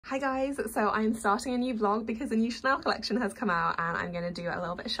Hi guys, so I'm starting a new vlog because a new Chanel collection has come out and I'm going to do a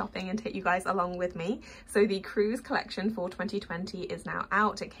little bit of shopping and take you guys along with me. So the Cruise collection for 2020 is now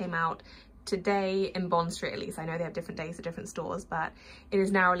out. It came out today in Bond Street at least. I know they have different days at different stores, but it is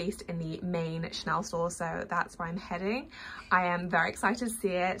now released in the main Chanel store, so that's where I'm heading. I am very excited to see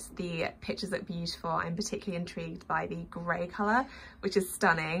it. The pictures look beautiful. I'm particularly intrigued by the grey colour, which is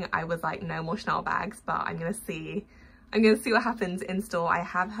stunning. I was like, no more Chanel bags, but I'm gonna see what happens in store. I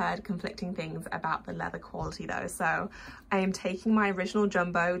have heard conflicting things about the leather quality though, so I am taking my original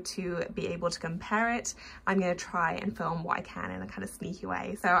jumbo to be able to compare it. I'm going to try and film what I can in a kind of sneaky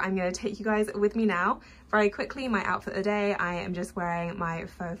way. So I'm going to take you guys with me now. Very quickly, my outfit of the day, I am just wearing my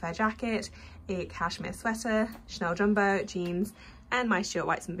faux fur jacket, a cashmere sweater, Chanel jumbo, jeans, and my Stuart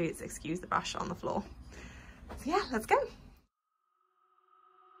Weitzman boots. Excuse the brush on the floor. So yeah, let's go.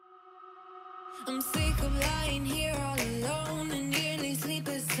 I'm sick of lying here all alone and nearly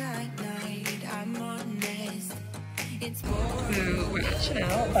sleepless at night. I'm honest, it's boring. So we're at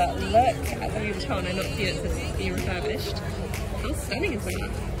Chanel, but look at the Louis Vuitton. I not see it says be refurbished. How stunning is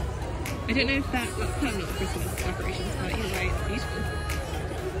that? I don't know if that's permanent Christmas decorations, but either way, it's beautiful.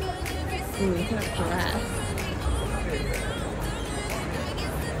 Ooh, look at that dress.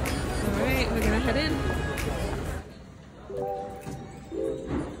 Alright, we're gonna head in.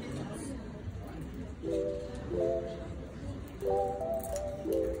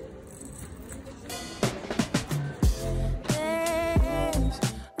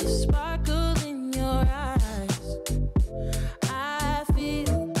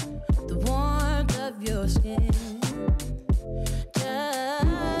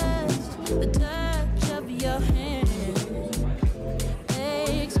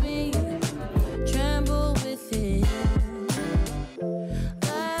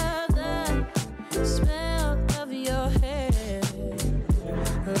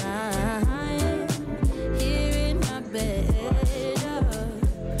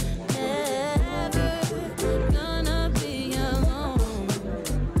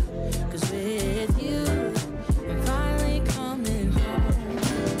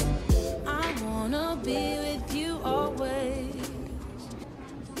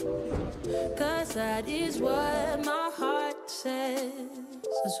 That is what my heart says.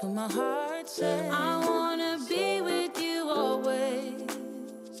 That's what my heart says. I wanna be with you always.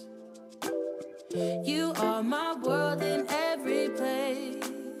 You are my world in every place.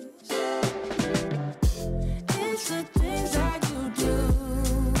 It's the things that you do,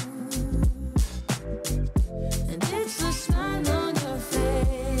 and it's the smile on your face.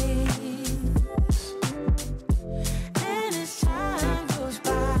 And as time goes by,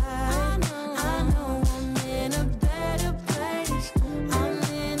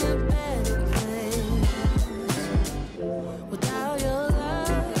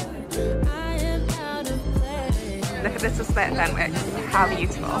 look at this split Fenwick, how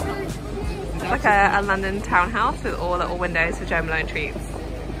beautiful. It's like a London townhouse with all little windows for Jo Malone treats.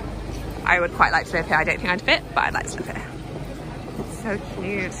 I would quite like to live here. I don't think I'd fit, but I'd like to live here. So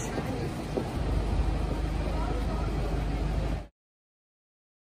cute.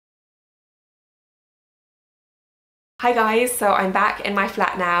 Hi guys, so I'm back in my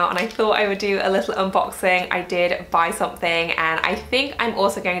flat now and I thought I would do a little unboxing. I did buy something and I think I'm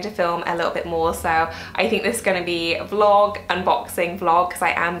also going to film a little bit more, so I think this is going to be a vlog, unboxing vlog, because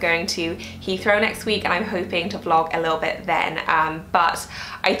I am going to Heathrow next week and I'm hoping to vlog a little bit then, but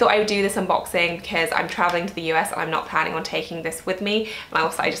I thought I would do this unboxing because I'm traveling to the US and I'm not planning on taking this with me, and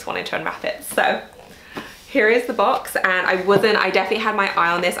also I just wanted to unwrap it. So here is the box, and I definitely had my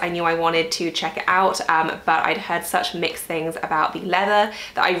eye on this. I knew I wanted to check it out, but I'd heard such mixed things about the leather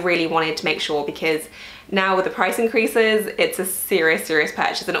that I really wanted to make sure, because now with the price increases, it's a serious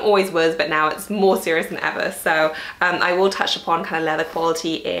purchase, and it always was, but now it's more serious than ever. So I will touch upon kind of leather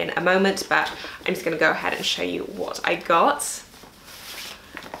quality in a moment, but I'm just gonna go ahead and show you what I got.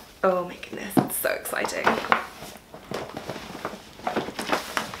 Oh my goodness, it's so exciting.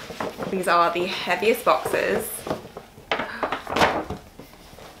 These are the heaviest boxes.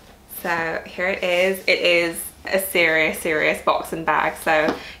 So here it is. It is a serious box and bag,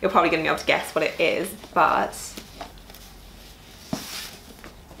 so you're probably gonna be able to guess what it is, but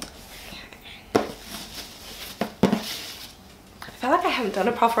I feel like I haven't done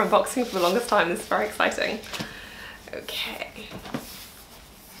a proper unboxing for the longest time. This is very exciting. Okay.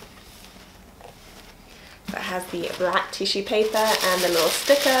 So it has the black tissue paper and the little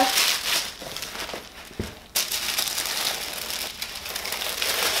sticker.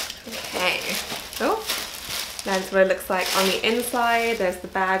 Okay, oh, that's what it looks like on the inside. There's the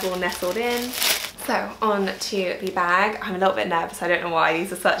bag all nestled in. So on to the bag. I'm a little bit nervous. I don't know why.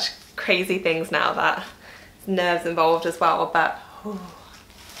 These are such crazy things now that nerves involved as well, but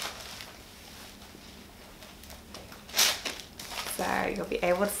so you'll be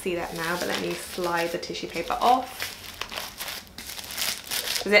able to see that now, but let me slide the tissue paper off.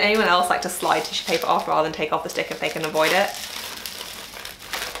 Does anyone else like to slide tissue paper off rather than take off the stick if they can avoid it?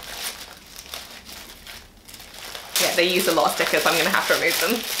 Yeah, they use a lot of stickers, so I'm gonna have to remove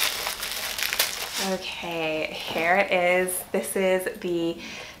them. Okay, here it is. This is the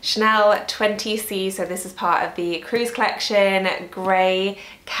Chanel 20C, so this is part of the Cruise collection, grey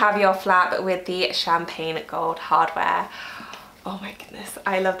caviar flap with the champagne gold hardware. Oh my goodness,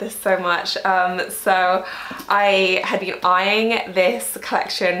 I love this so much. So I had been eyeing this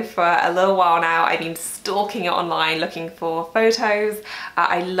collection for a little while now. I've been stalking it online looking for photos.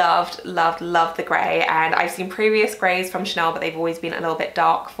 I loved the grey, and I've seen previous greys from Chanel, but they've always been a little bit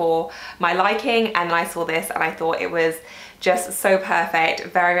dark for my liking, and then I saw this and I thought it was just so perfect,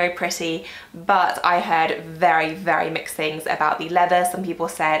 very pretty, but I heard very mixed things about the leather. Some people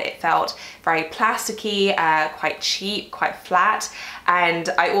said it felt very plasticky, quite cheap, quite flat, and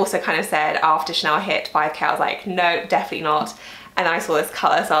I also kind of said after Chanel hit 5K, I was like, no, definitely not. And I saw this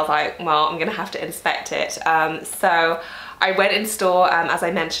colour, so I was like, well, I'm gonna have to inspect it. So I went in store, as I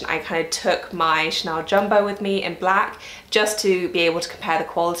mentioned, I kind of took my Chanel Jumbo with me in black just to be able to compare the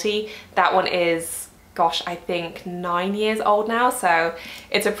quality. That one is, gosh, I think 9 years old now, so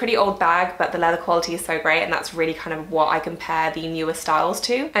it's a pretty old bag, but the leather quality is so great, and that's really kind of what I compare the newer styles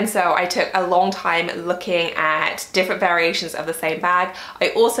to. And so I took a long time looking at different variations of the same bag.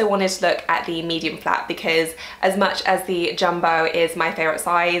 I also wanted to look at the medium flap, because as much as the Jumbo is my favorite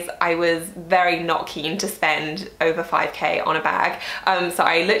size, I was very not keen to spend over 5K on a bag. So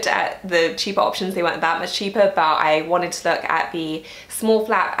I looked at the cheaper options. They weren't that much cheaper, but I wanted to look at the small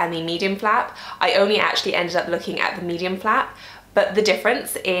flap and the medium flap. I only actually ended up looking at the medium flap, but the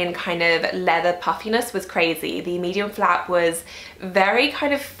difference in kind of leather puffiness was crazy. The medium flap was very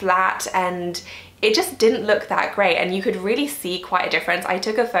kind of flat, and it just didn't look that great, and you could really see quite a difference. I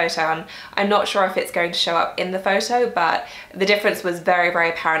took a photo, and I'm not sure if it's going to show up in the photo, but the difference was very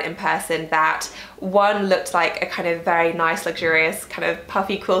apparent in person, that one looked like a kind of very nice, luxurious, kind of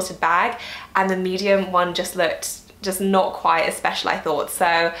puffy quilted bag, and the medium one just looked just not quite as special, I thought.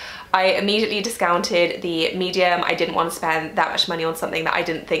 So I immediately discounted the medium. I didn't want to spend that much money on something that I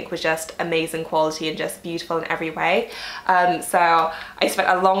didn't think was just amazing quality and just beautiful in every way. So I spent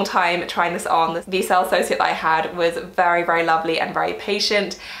a long time trying this on. The sales associate that I had was very lovely and very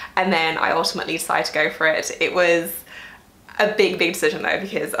patient, and then I ultimately decided to go for it. It was a big decision though,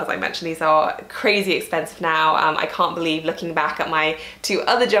 because as I mentioned, these are crazy expensive now. I can't believe, looking back at my two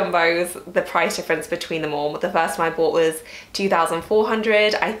other Jumbos, the price difference between them all. The first one I bought was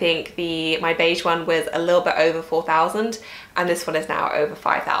 2,400. I think my beige one was a little bit over 4,000, and this one is now over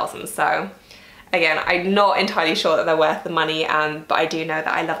 5,000. So again, I'm not entirely sure that they're worth the money, but I do know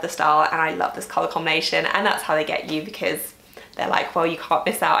that I love the style and I love this color combination, and that's how they get you, because they're like, well, you can't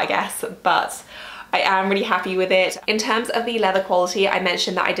miss out, I guess. But I am really happy with it. In terms of the leather quality, I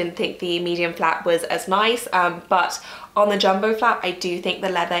mentioned that I didn't think the medium flap was as nice, but on the Jumbo flap, I do think the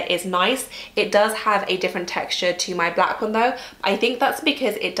leather is nice. It does have a different texture to my black one though. I think that's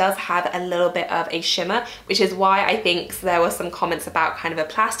because it does have a little bit of a shimmer, which is why I think there were some comments about kind of a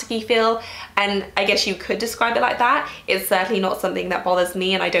plasticky feel, and I guess you could describe it like that. It's certainly not something that bothers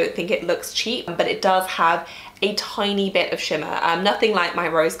me, and I don't think it looks cheap, but it does have a tiny bit of shimmer. Nothing like my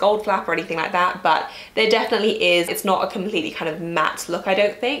rose gold flap or anything like that, but there definitely is. It's not a completely kind of matte look, I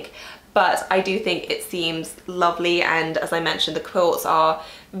don't think, but I do think it seems lovely. And as I mentioned, the quilts are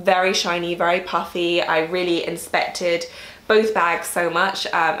very shiny, very puffy. I really inspected both bags so much,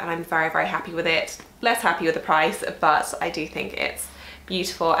 and I'm very happy with it. Less happy with the price, but I do think it's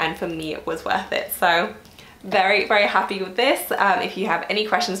beautiful, and for me it was worth it. So very happy with this. If you have any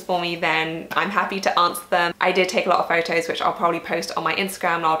questions for me, then I'm happy to answer them. I did take a lot of photos, which I'll probably post on my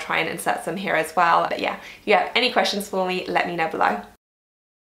Instagram, and I'll try and insert some here as well. But yeah, if you have any questions for me, let me know below.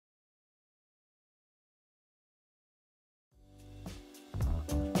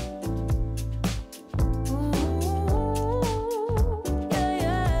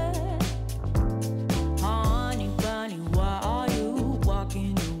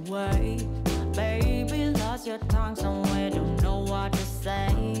 Your tongue somewhere, don't know what to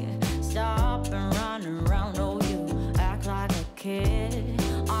say. Stop and run around, oh, you act like a kid.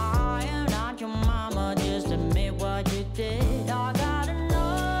 I am not your mama, just admit what you did. I got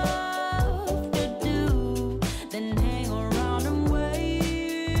enough to do, then hang around and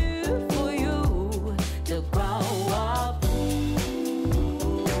wait for you to grow up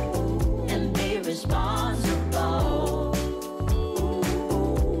and be responsible.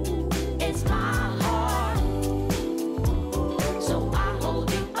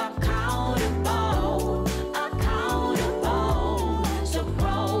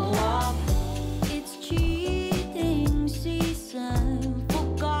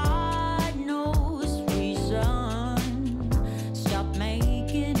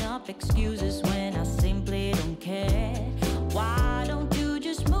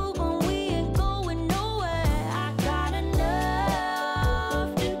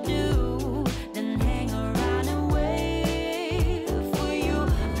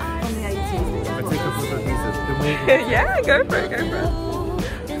 Yeah, go for it, go for it.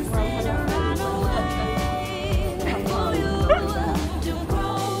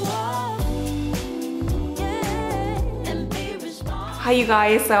 Hi you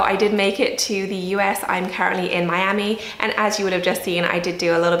guys, so I did make it to the US. I'm currently in Miami, and as you would have just seen, I did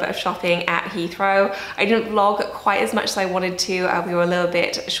do a little bit of shopping at Heathrow. I didn't vlog quite as much as I wanted to. We were a little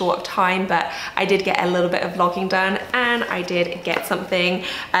bit short of time, but I did get a little bit of vlogging done, and I did get something.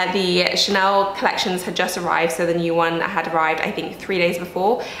 The Chanel collections had just arrived, so the new one had arrived I think 3 days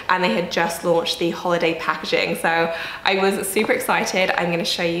before, and they had just launched the holiday packaging. So I was super excited. I'm gonna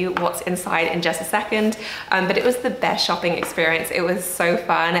show you what's inside in just a second, but it was the best shopping experience. It was so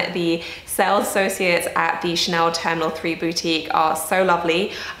fun. The sales associates at the Chanel Terminal 3 boutique are so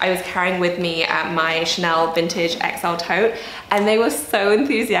lovely. I was carrying with me my Chanel vintage XL tote, and they were so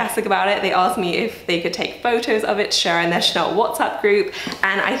enthusiastic about it. They asked me if they could take photos of it, share in their Chanel WhatsApp group,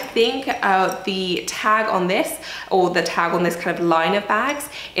 and I think the tag on this, or the tag on this kind of line of bags,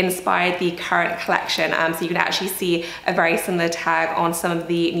 inspired the current collection. So you can actually see a very similar tag on some of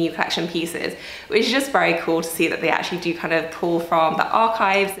the new collection pieces, which is just very cool to see that they actually do kind of pull from the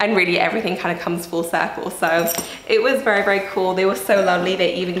archives, and really everything kind of comes full circle. So it was very, very cool. They were so lovely.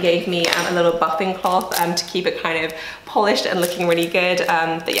 They even gave me a little buffing cloth to keep it kind of polished and looking really good.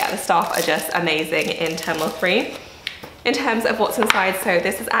 But yeah, the staff are just amazing in Terminal 3. In terms of what's inside, so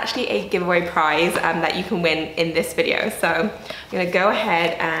this is actually a giveaway prize that you can win in this video. So I'm gonna go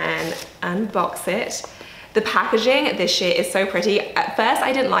ahead and unbox it. The packaging this year is so pretty. At first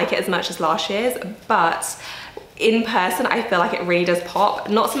I didn't like it as much as last year's, but in person I feel like it really does pop.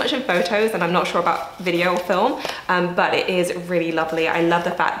 Not so much in photos, and I'm not sure about video or film, but it is really lovely. I love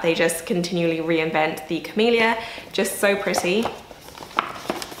the fact they just continually reinvent the camellia. Just so pretty.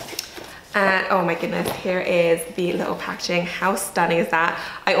 And oh my goodness, here is the little packaging. How stunning is that?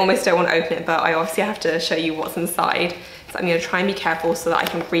 I almost don't want to open it, but I obviously have to show you what's inside. So I'm going to try and be careful so that I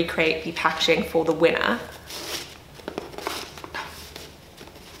can recreate the packaging for the winner.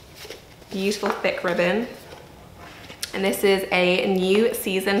 Beautiful thick ribbon. And this is a new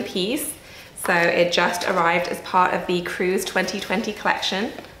season piece. So it just arrived as part of the Cruise 2020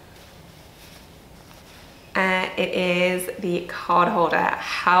 collection. It is the card holder.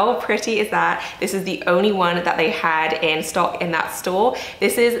 How pretty is that? This is the only one that they had in stock in that store.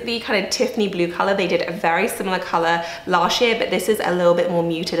 This is the kind of Tiffany blue color. They did a very similar color last year, but this is a little bit more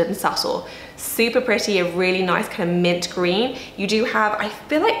muted and subtle. Super pretty, a really nice kind of mint green. You do have, I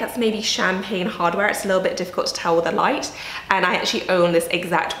feel like that's maybe champagne hardware. It's a little bit difficult to tell with the light. And I actually own this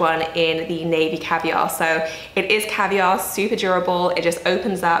exact one in the navy caviar. So it is caviar, super durable. It just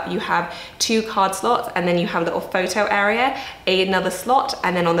opens up. You have 2 card slots, and then you have a little photo area, another slot,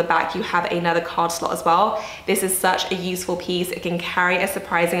 and then on the back you have another card slot as well. This is such a useful piece. It can carry a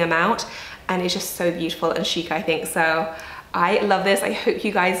surprising amount, and it's just so beautiful and chic, I think. So I love this. I hope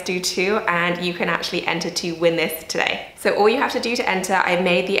you guys do too, and you can actually enter to win this today. So all you have to do to enter, I've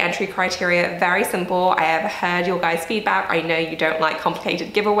made the entry criteria very simple. I have heard your guys' feedback. I know you don't like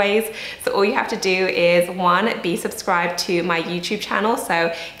complicated giveaways. So all you have to do is 1, be subscribed to my YouTube channel.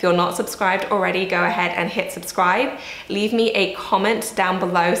 So if you're not subscribed already, go ahead and hit subscribe. Leave me a comment down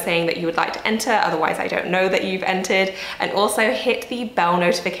below saying that you would like to enter, otherwise I don't know that you've entered. And also hit the bell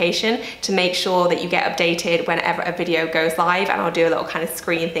notification to make sure that you get updated whenever a video goes live, and I'll do a little kind of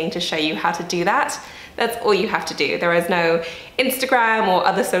screen thing to show you how to do that. That's all you have to do. There is no Instagram or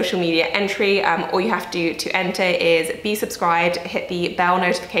other social media entry. All you have to do to enter is be subscribed, hit the bell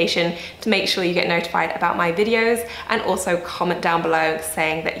notification to make sure you get notified about my videos, and also comment down below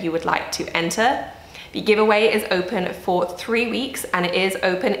saying that you would like to enter. The giveaway is open for 3 weeks, and it is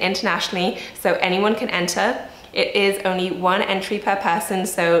open internationally, so anyone can enter. It is only 1 entry per person,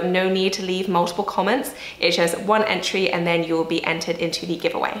 so no need to leave multiple comments. It's just 1 entry, and then you'll be entered into the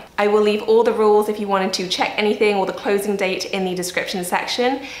giveaway. I will leave all the rules if you wanted to check anything, or the closing date, in the description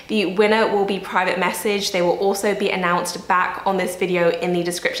section. The winner will be private messaged. They will also be announced back on this video in the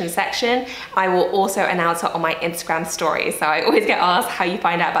description section. I will also announce it on my Instagram story. So I always get asked how you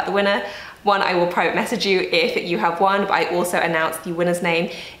find out about the winner. 1, I will private message you if you have won, but I also announce the winner's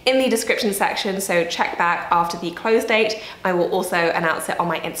name in the description section, so check back after the close date. I will also announce it on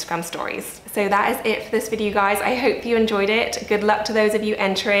my Instagram stories. So that is it for this video, guys. I hope you enjoyed it. Good luck to those of you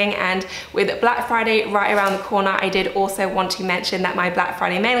entering, and with Black Friday right around the corner, I did also want to mention that my Black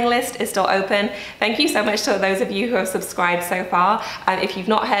Friday mailing list is still open. Thank you so much to those of you who have subscribed so far. If you've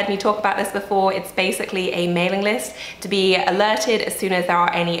not heard me talk about this before, it's basically a mailing list to be alerted as soon as there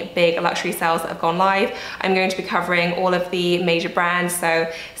are any big luxury February sales that have gone live. I'm going to be covering all of the major brands,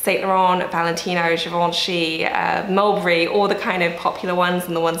 so Saint Laurent, Valentino, Givenchy, Mulberry, all the kind of popular ones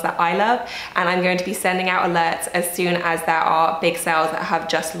and the ones that I love. And I'm going to be sending out alerts as soon as there are big sales that have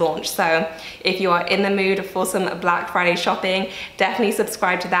just launched. So if you are in the mood for some Black Friday shopping, definitely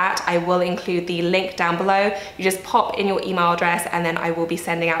subscribe to that. I will include the link down below. You just pop in your email address and then I will be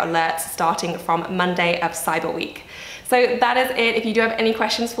sending out alerts starting from Monday of Cyber Week. So that is it. If you do have any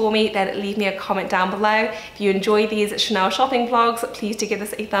questions for me, then leave me a comment down below. If you enjoy these Chanel shopping vlogs, please do give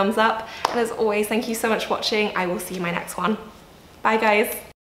this a thumbs up. And as always, thank you so much for watching. I will see you in my next one. Bye guys.